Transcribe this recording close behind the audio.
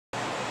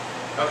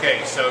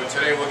Okay, so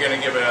today we're going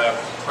to give a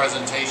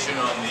presentation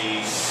on the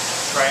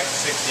Track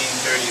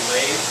 1630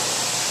 lathe.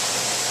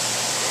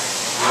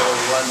 We'll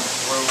run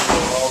through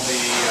all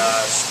the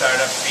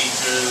startup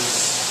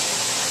features,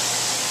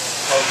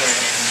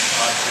 programming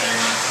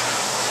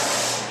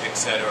options,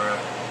 etc.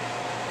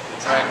 The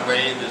Track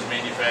lathe is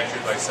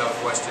manufactured by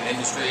Southwestern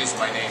Industries.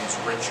 My name's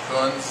Rich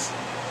Kunz.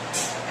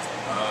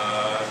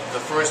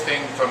 The first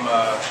thing from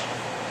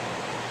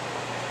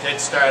dead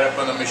start up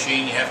on the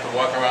machine, you have to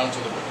walk around to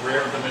the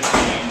rear of the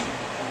machine,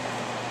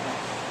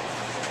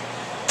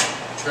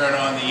 turn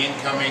on the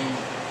incoming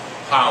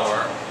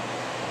power.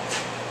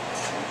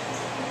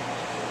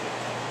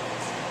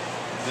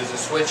 There's a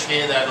switch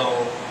here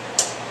that'll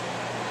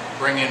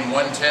bring in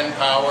 110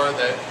 power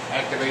that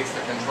activates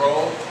the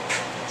control,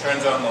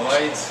 turns on the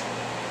lights,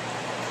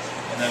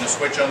 and then a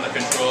switch on the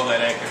control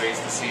that activates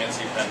the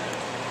CNC pendant.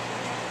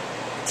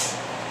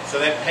 So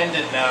that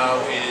pendant now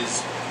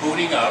is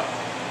booting up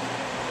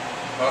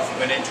off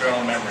of an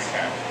internal memory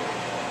card.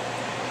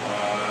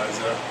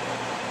 There's a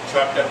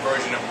chopped up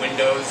version of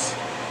Windows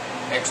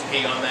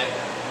XP on that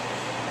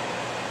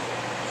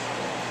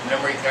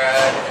memory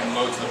card and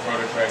loads the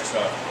ProtoTrack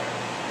software.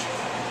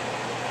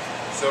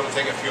 So it'll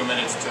take a few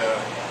minutes to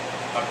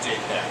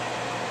update that.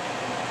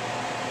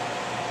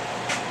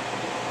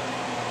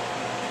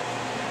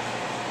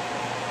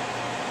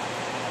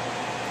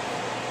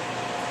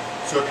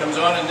 So it comes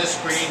on in this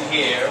screen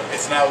here.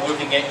 It's now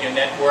looking at your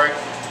network.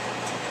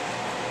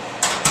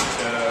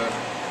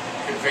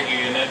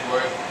 Configure your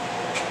network.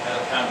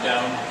 That'll count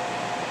down.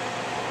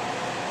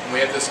 And we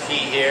have this key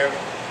here.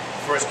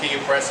 First key you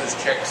press is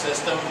check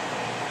system.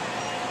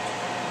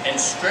 And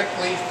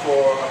strictly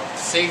for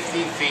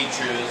safety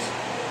features,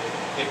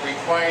 it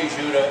requires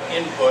you to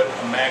input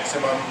a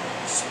maximum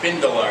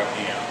spindle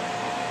RPM.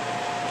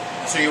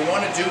 So you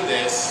want to do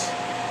this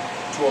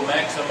to a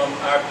maximum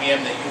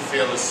RPM that you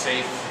feel is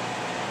safe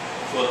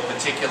for the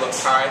particular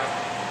part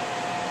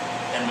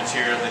and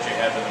material that you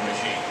have in the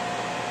machine.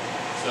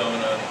 So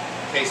in a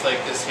case like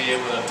this here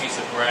with a piece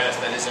of brass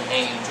that isn't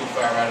hanging too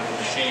far out of the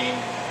machine,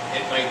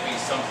 it might be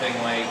something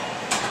like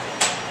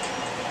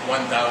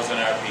 1000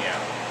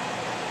 RPM.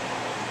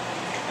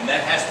 And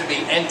that has to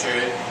be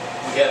entered.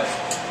 We have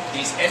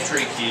these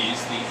entry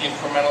keys, the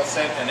incremental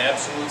set and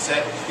absolute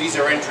set. These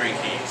are entry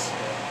keys.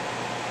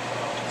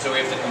 So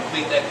we have to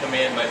complete that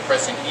command by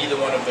pressing either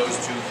one of those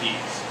two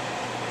keys.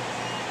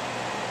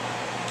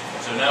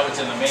 So now it's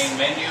in the main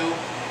menu,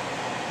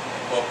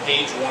 or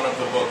page 1 of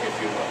the book, if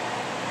you will.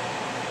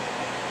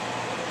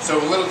 So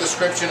a little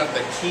description of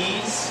the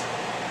keys.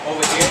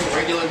 Over here, the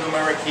regular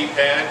numeric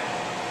keypad.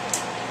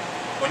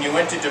 When you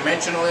enter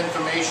dimensional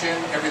information,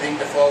 everything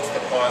defaults to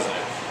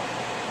positive.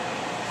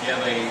 You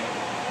have a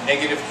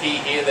negative key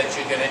here that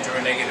you can enter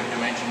a negative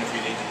dimension if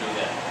you need to do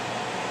that.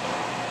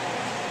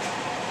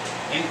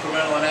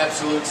 Incremental and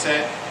absolute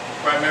set.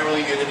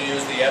 Primarily, you're going to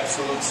use the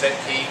absolute set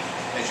key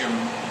as your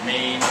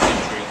main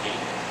entry key.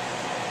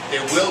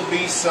 There will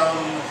be some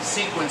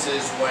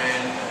sequences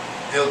when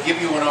they'll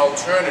give you an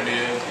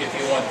alternative. If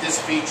you want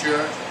this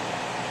feature,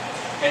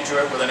 enter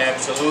it with an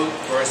absolute,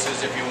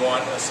 versus if you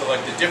want to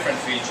select a different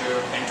feature,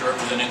 enter it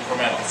with an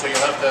incremental. So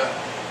you'll have to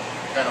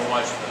kind of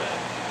watch for that.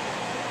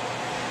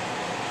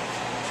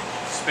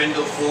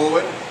 Spindle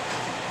forward,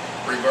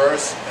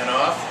 reverse, and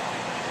off.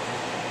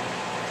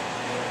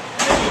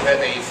 And then you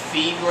have a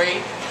feed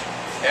rate,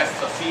 F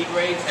for feed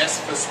rate, S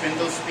for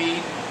spindle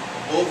speed,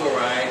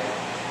 override,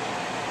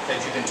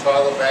 that you can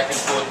toggle back and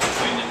forth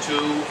between the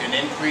two and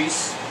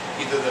increase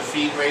either the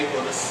feed rate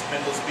or the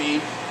spindle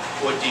speed,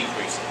 or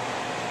decrease it.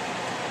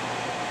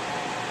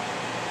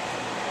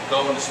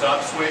 Go in the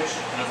stop switch,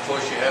 and of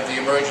course you have the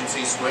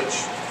emergency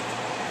switch,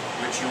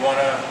 which you want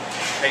to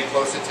pay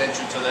close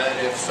attention to that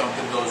if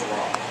something goes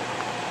wrong.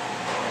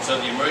 So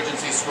the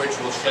emergency switch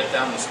will shut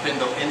down the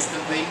spindle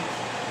instantly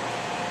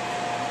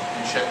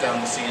and shut down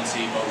the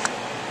CNC motion.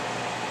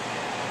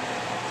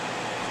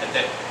 At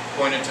that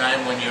point in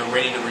time, when you're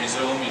ready to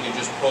resume, you can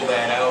just pull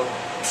that out.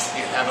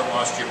 You haven't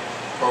lost your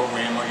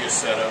program or your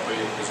setup or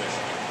your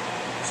positioning,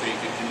 so you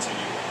can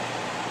continue.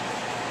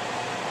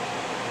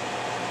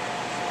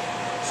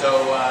 So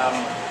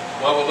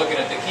while we're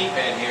looking at the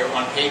keypad here,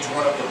 on page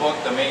 1 of the book,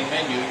 the main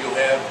menu, you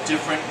have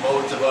different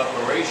modes of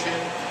operation.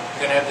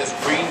 You're going to have this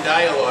green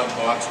dialog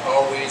box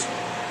always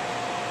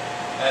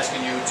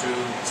asking you to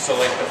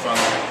select a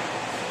function.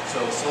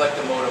 So select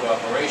the mode of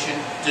operation.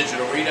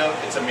 Digital readout,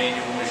 it's a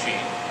manual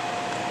machine.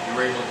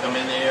 You're able to come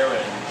in there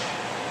and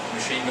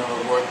machine the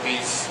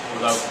workpiece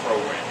without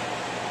programming.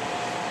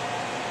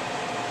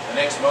 The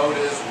next mode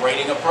is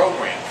writing a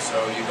program. So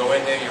you go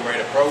in there, you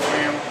write a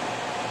program,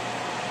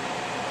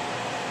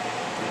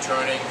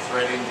 returning,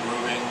 threading,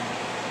 grooving,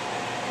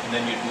 and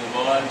then you move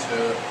on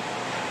to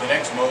the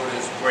next mode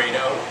is grayed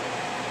out,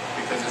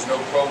 because there's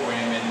no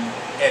program in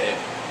edit.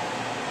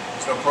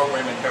 There's no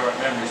program in current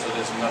memory, so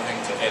there's nothing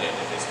to edit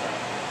at this time.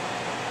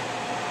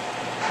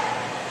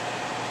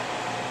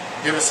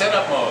 You have a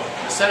setup mode.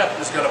 The setup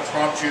is going to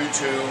prompt you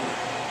to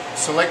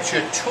select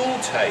your tool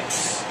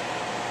types.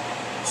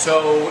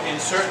 So in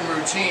certain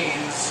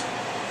routines,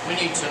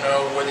 we need to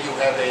know whether you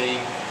have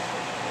a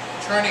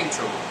turning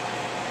tool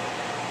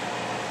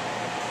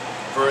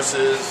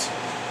versus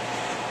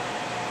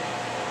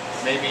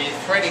maybe a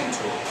threading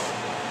tool.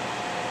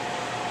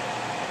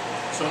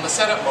 So in the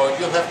setup mode,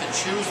 you'll have to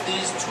choose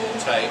these tool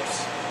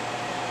types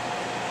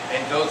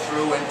and go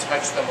through and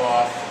touch them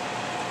off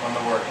on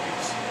the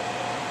workpiece.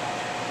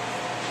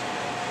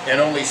 And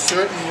only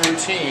certain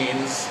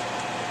routines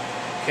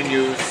can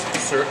use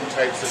certain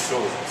types of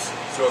tools.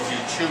 So if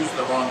you choose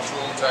the wrong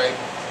tool type,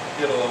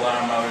 it'll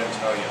alarm out and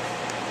tell you.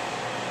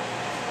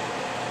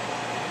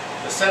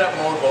 The setup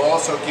mode will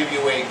also give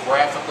you a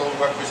graphical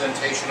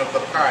representation of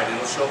the part.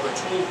 It'll show the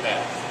tool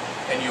path.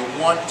 And you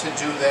want to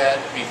do that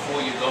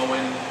before you go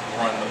in and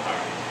run the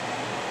part.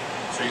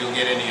 So you'll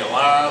get any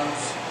alarms,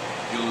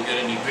 you'll get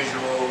any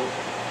visual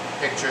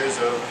pictures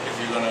of if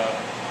you're going to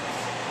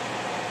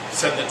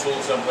send the tool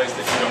someplace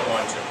that you don't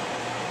want to.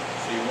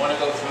 So you want to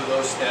go through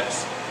those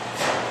steps,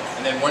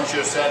 and then once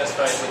you're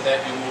satisfied with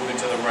that, you move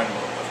into the run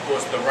mode. Of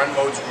course, the run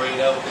mode's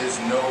grayed out. There's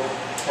no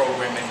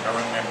program in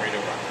current memory to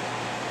run.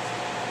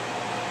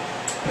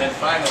 And then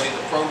finally,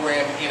 the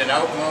program in and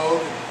out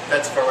mode,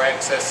 that's for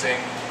accessing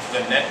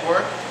the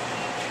network.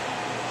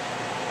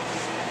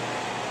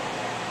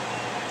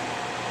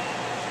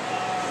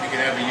 You can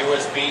have a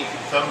USB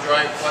thumb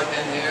drive plugged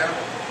in here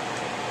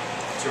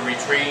to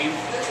retrieve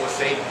or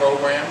save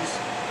programs,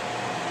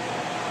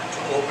 to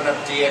open up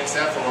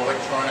DXF or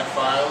electronic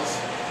files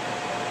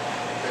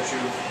that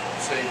you've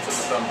saved to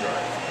the thumb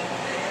drive.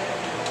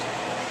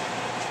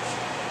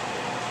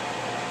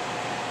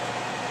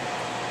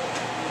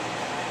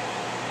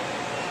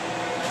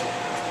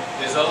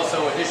 There's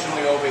also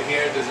additionally over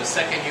here, there's a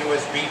second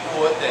USB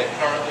port that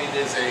currently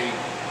there's a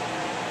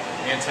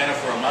antenna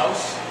for a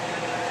mouse.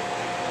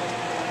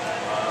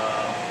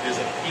 There's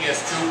a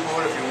PS2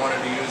 port if you wanted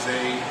to use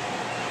a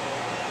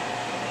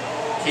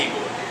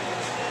keyboard.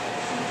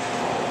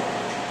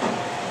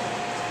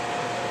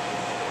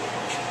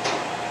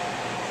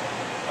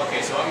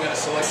 Okay, so I'm going to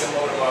select the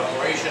mode of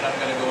operation. I'm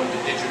going to go into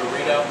digital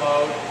readout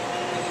mode.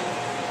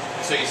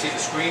 So you see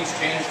the screen's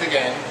changed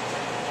again.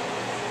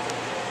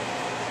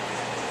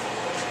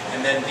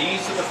 And then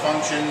these are the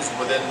functions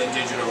within the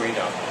digital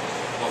readout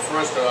mode. Well,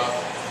 first off,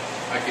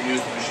 I can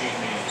use the machine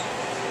meter.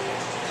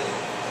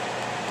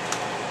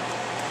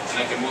 And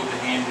I can move the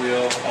hand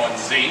wheel on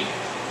Z.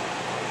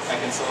 I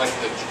can select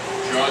the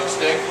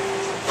joystick,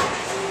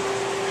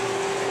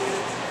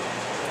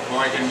 or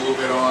I can move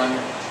it on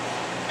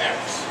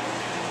X.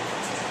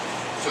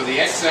 So the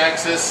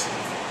X-axis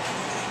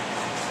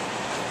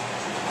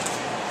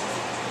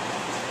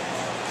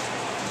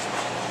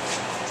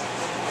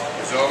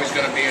is always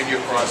going to be on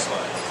your cross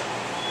line.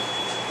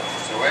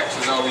 So X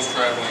is always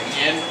traveling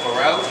in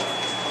or out.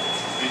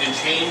 You can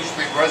change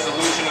the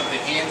resolution of the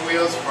hand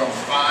wheels from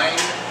fine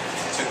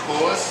to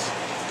coarse.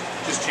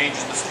 Just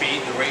changes the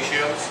speed, the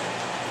ratios.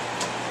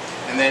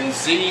 And then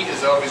Z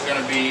is always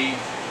going to be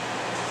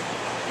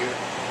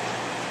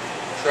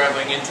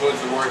traveling in towards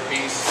the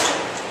workpiece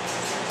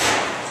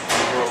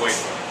or away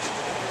from it.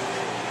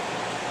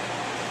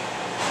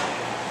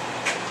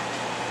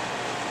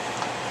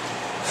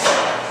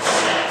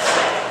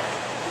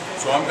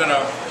 So I'm going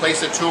to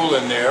place a tool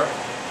in there.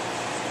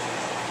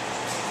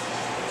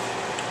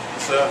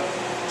 It's a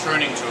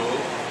turning tool.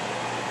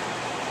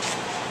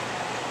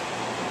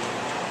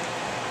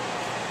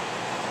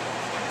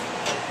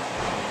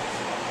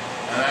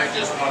 And I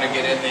just want to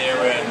get in there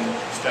and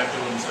start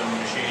doing some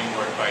machining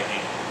work by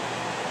hand.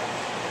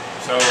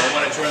 So I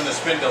want to turn the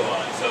spindle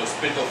on. So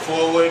spindle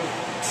forward,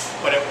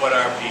 but at what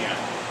RPM?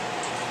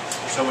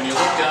 So when you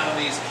look down on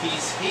these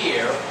keys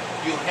here,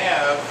 you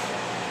have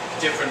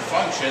different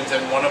functions,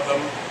 and one of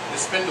them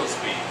is spindle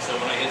speed. So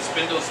when I hit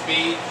spindle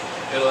speed,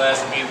 it'll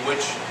ask me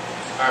which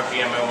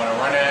RPM I want to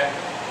run at.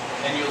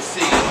 And you'll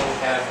see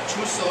it'll have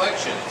two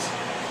selections.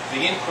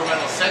 The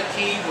incremental set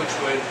key, which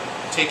would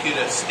take you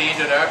to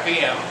standard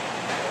RPM,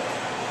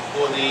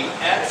 or the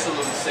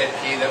absolute set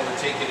key that would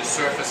take you to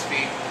surface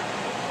speed.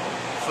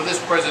 For this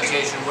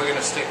presentation, we're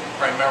going to stick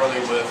primarily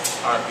with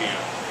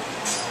RPM.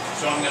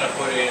 So I'm going to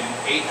put in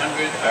 800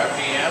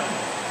 RPM,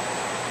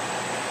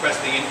 press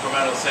the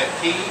incremental set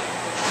key.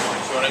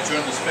 So when I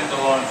turn the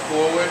spindle on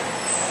forward,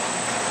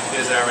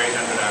 there's our 800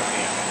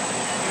 RPM.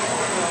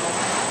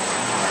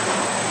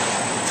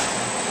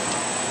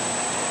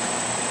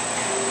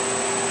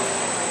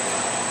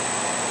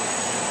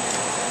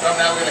 So I'm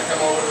now going to come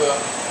over to the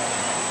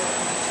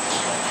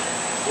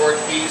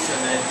workpiece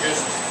and then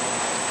just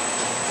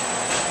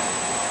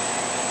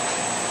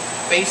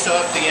face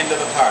off the end of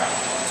the part.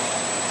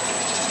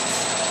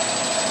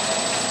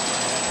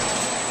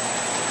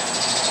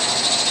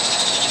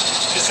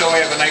 Just so I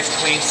have a nice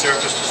clean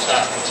surface to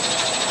start with.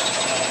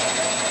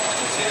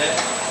 You see that?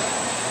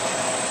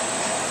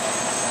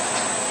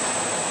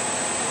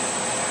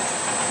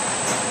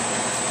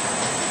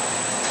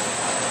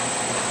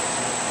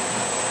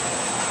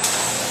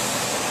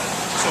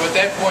 So at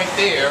that point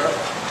there,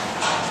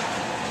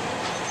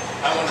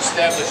 I want to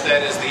establish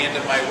that as the end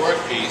of my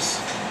workpiece.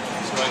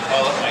 So I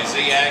call it my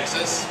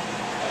Z-axis,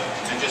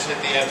 and just hit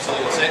the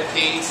absolute set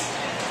key,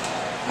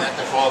 That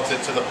defaults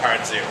it to the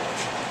part 0.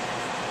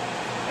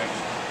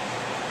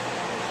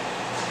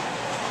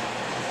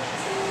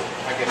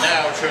 I can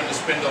now turn the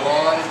spindle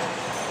on,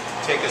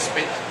 take a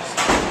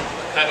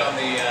cut on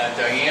the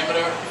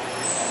diameter.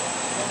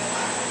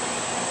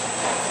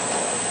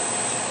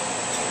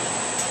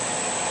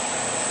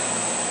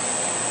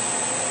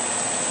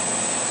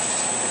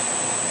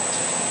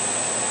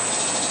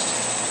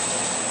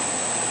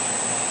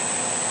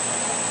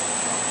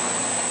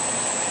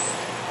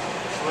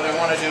 So what I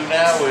want to do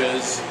now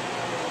is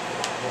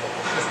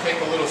just take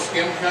a little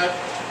skim cut,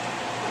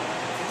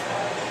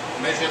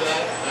 measure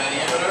that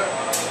diameter.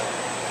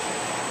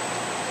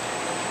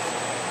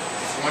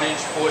 1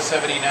 inch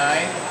 479.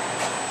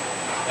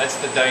 That's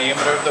the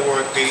diameter of the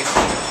workpiece.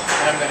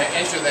 And I'm going to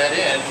enter that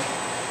in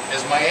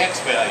as my X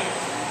value.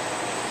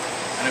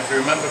 And if you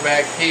remember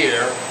back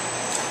here,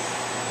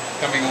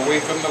 coming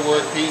away from the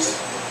workpiece,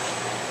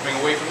 coming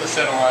away from the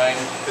center line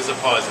is a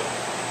positive.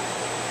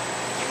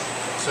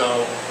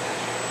 So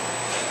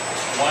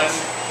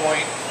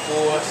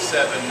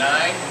 1.479,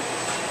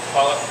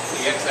 call it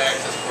the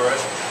X-axis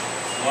first,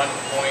 1.479,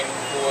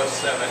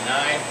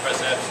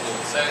 press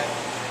absolute set.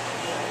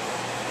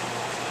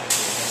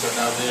 So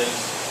now there's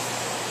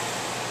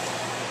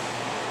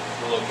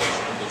the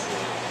location of the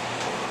tool.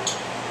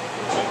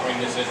 So I bring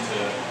this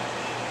into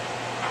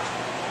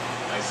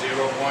my 0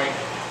 point.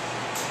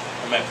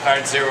 I'm at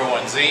part 0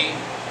 on Z and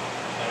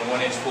a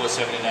 1 inch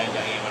 479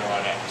 diameter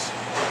on X.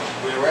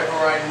 Wherever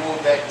I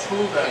move that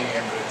tool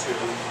diameter to,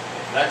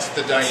 that's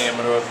the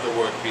diameter of the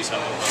workpiece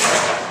I'm moving.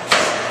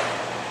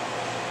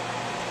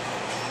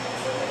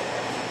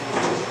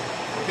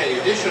 Okay,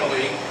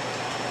 additionally,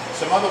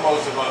 some other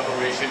modes of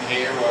operation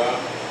here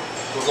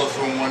we'll go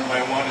through them one by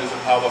one as a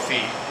power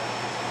feed.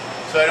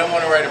 So I don't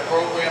want to write a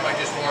program, I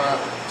just want to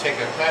take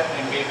a cut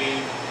and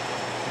maybe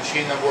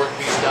machine the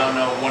workpiece down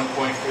to 1.4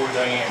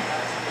 diameter.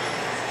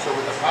 So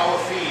with the power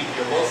feed,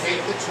 you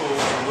locate the tool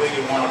and where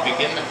you want to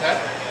begin the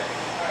cut.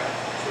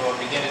 So I'll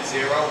begin at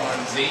 0 on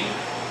Z,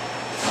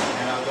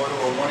 and I'll go to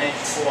a 1 inch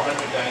 400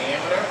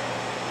 diameter.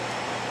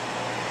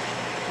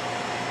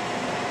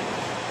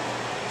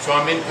 So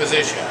I'm in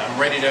position, I'm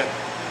ready to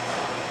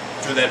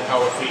do that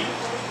power feed.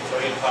 So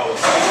I hit power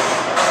feed.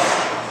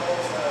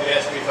 It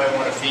asks me if I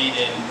want to feed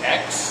in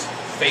X,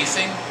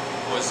 facing,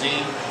 or Z,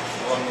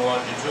 along the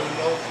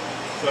longitudinal.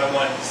 So I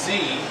want Z,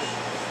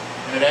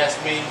 and it asks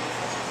me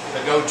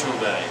the go-to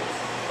value.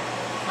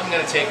 I'm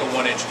going to take a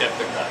 1 inch depth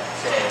of cut.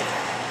 So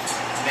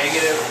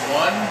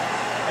 -1,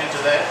 enter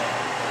that.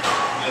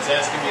 And it's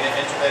asking me to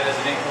enter that as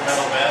an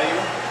incremental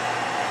value.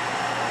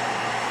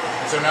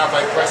 And so now if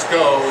I press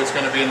go, it's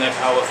going to be in that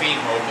power feed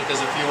mode, but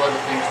there's a few other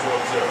things to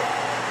observe.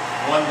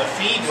 One, the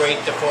feed rate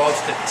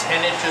defaults to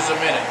 10 inches a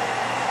minute.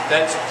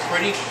 That's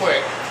pretty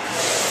quick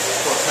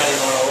for cutting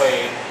on a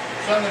lathe.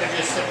 So I'm going to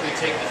just simply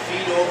take the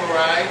feed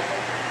override,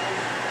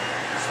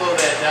 slow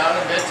that down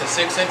a bit to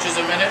 6 inches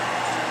a minute,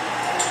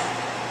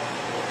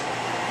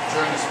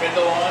 turn the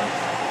spindle on,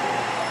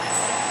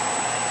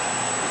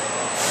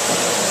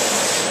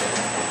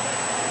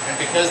 and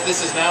because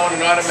this is now in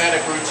an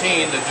automatic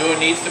routine, the door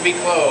needs to be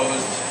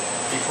closed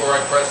before I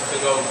press the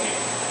go key.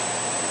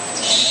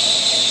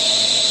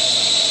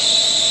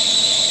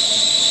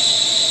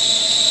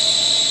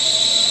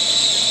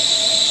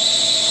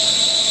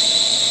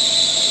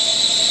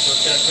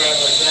 It's going to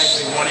travel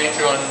exactly 1 inch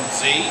on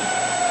Z.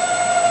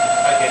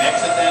 I can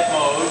exit that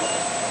mode,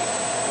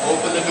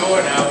 open the door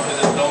now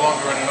because it's no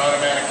longer in an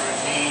automatic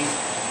routine,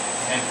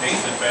 and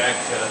face it back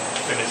to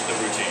finish the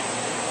routine.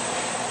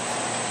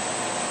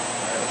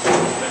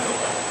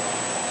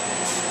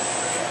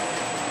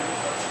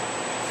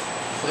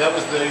 So that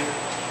was the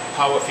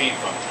power feed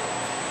function.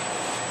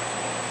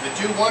 The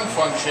do one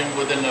function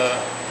within the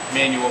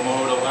manual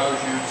mode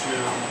allows you to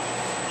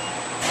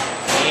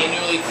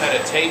manually cut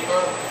a taper,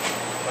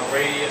 a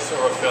radius,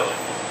 or a fillet.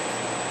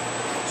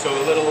 So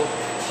a little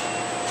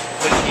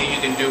click here, you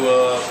can do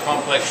a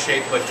complex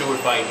shape, but do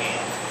it by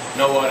hand.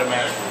 No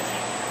automatic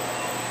routine.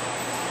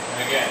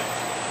 And again,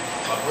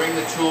 I'll bring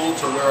the tool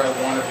to where I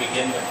want to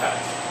begin the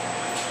cut.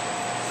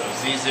 So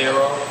Z0,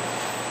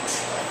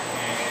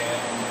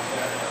 and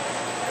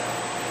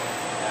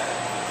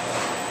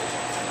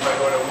if I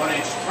go to 1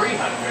 inch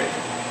 300,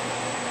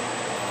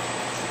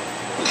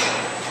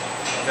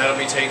 that'll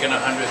be taking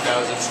 100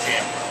 thousandths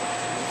chamfer.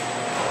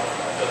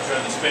 So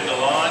turn the spindle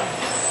on,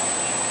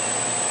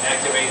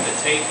 activate the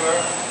taper.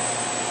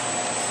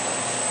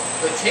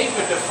 The taper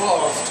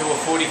defaults to a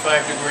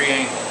 45-degree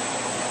angle,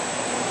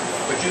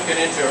 but you can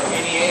enter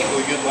any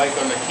angle you'd like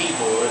on the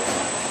keyboard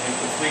and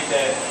complete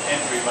that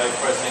entry by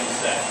pressing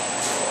set.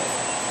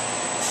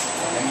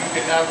 And you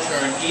can now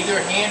turn either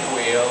hand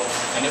wheel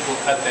and it will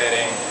cut that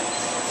angle.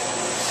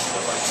 So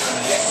if I turn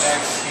the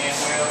X-axis hand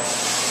wheel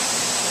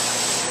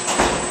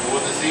or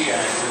the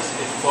Z-axis,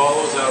 it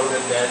follows out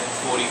at that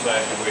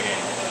 45-degree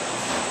angle.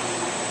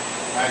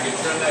 I can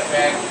turn that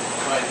back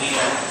by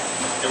hand.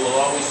 It will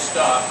always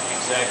stop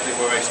exactly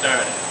where I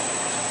started.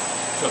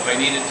 So if I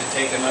needed to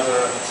take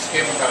another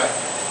skim cut,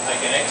 I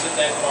can exit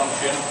that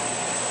function,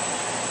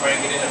 crank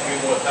it in a few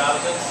more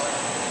thousandths,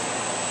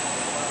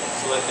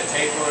 Select the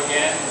taper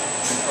again,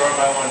 confirm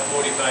I want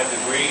 45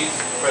 degrees,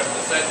 press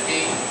the set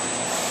key,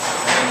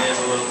 and there's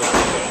a little bit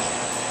of switch.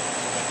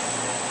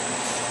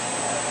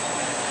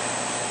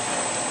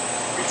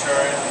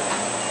 Return,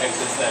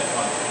 exits that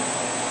function.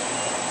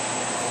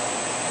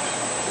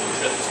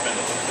 Shut the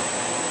spindle.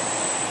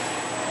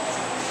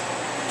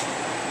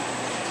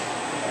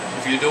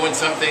 If you're doing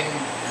something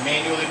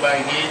manually by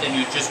hand and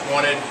you just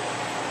wanted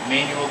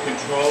manual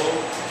control,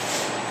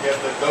 you have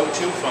the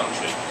go-to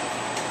function.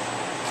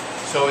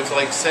 So it's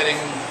like setting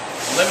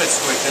limit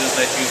switches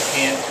that you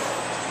can't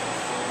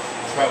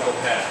travel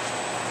past.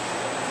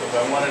 So if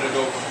I wanted to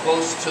go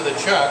close to the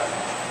chuck,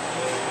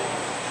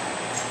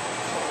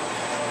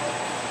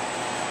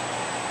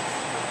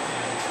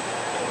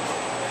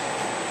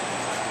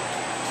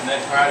 and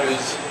that part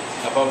is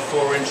about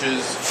 4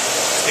 inches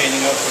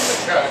standing up from the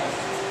chuck,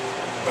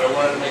 but I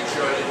wanted to make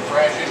sure I didn't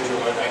crash into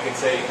it, I could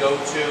say go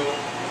to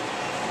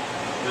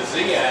the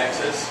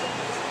z-axis,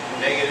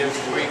 negative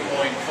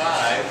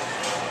 3.5,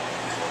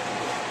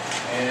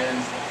 and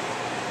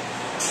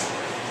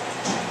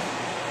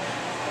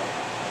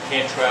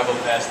can't travel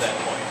past that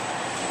point.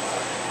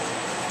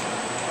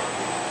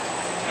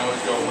 You can always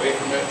go away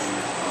from it.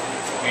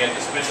 We had the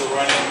spindle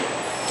running.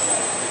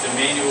 It's a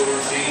manual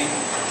routine.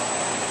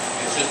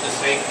 It's just a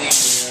safety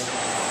where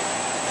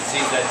it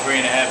sees that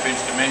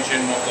 3.5-inch dimension,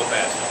 won't go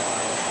past it.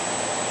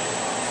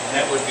 And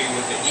that would be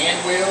with the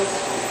hand wheels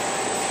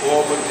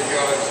or with the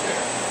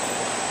joystick.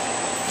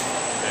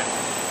 Okay.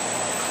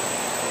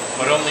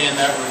 But only in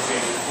that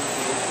routine.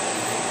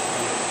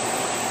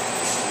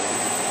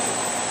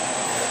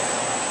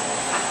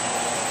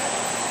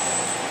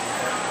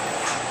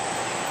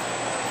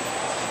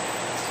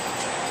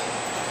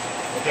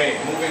 Okay,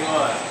 moving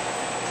on.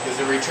 There's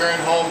a return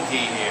home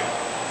key here.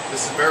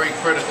 This is very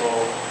critical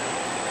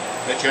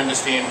that you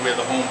understand where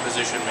the home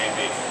position may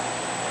be.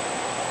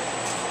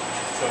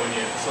 So when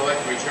you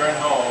select return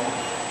home,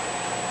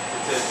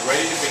 it says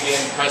ready to begin,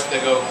 press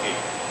the go key.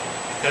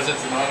 Because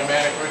it's an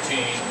automatic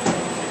routine,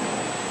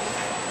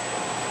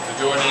 the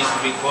door needs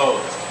to be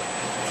closed.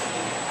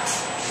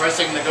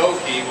 Pressing the go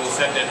key will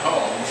send it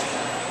home.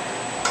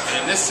 And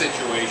in this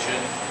situation,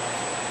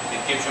 it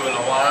gives you an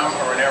alarm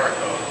or an error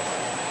code.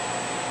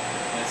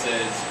 And it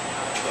says,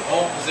 the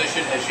home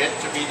position has yet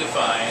to be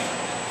defined.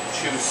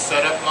 Choose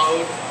setup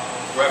mode,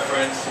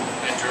 reference,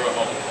 enter a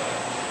home.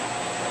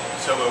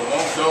 So it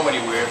won't go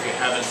anywhere if you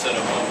haven't set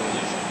a home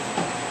position.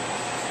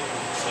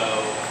 So,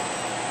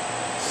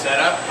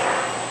 setup,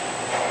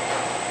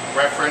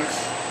 reference,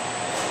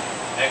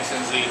 X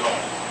and Z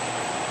home.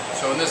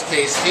 So in this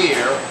case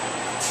here,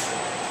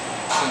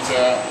 since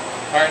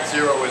part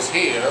 0 is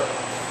here,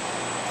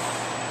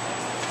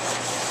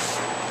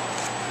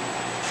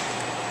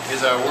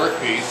 is our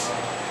workpiece.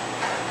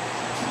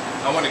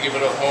 I want to give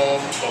it a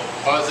home of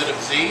positive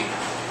Z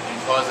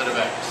and positive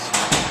X.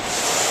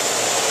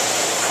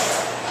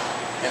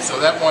 And so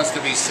that wants to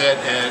be set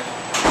at,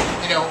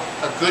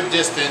 a good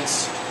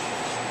distance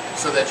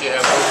so that you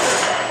have room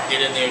to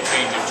get in there,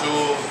 change your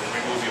tool, and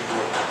remove your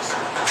board bits.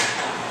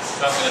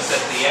 So I'm going to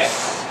set the X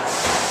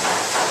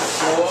to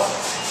 4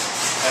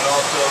 and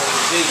also the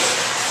Z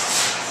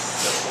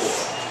to 4.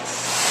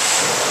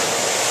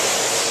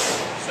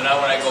 So now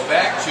when I go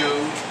back to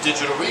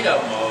digital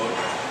readout mode,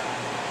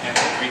 and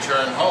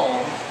return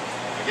home,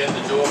 again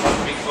the door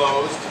must be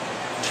closed.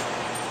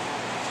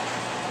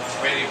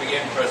 Ready to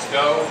begin, press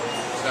go.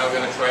 It's now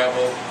going to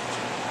travel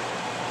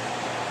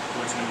to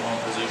its new home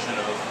position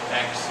of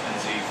X and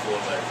Z for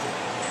that.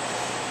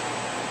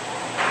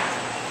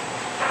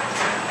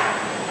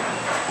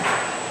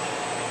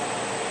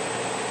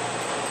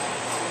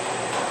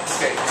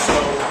 Okay, so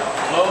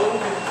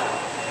load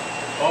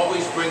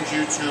always brings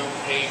you to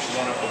page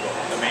 1 of the book,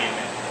 the main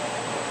menu.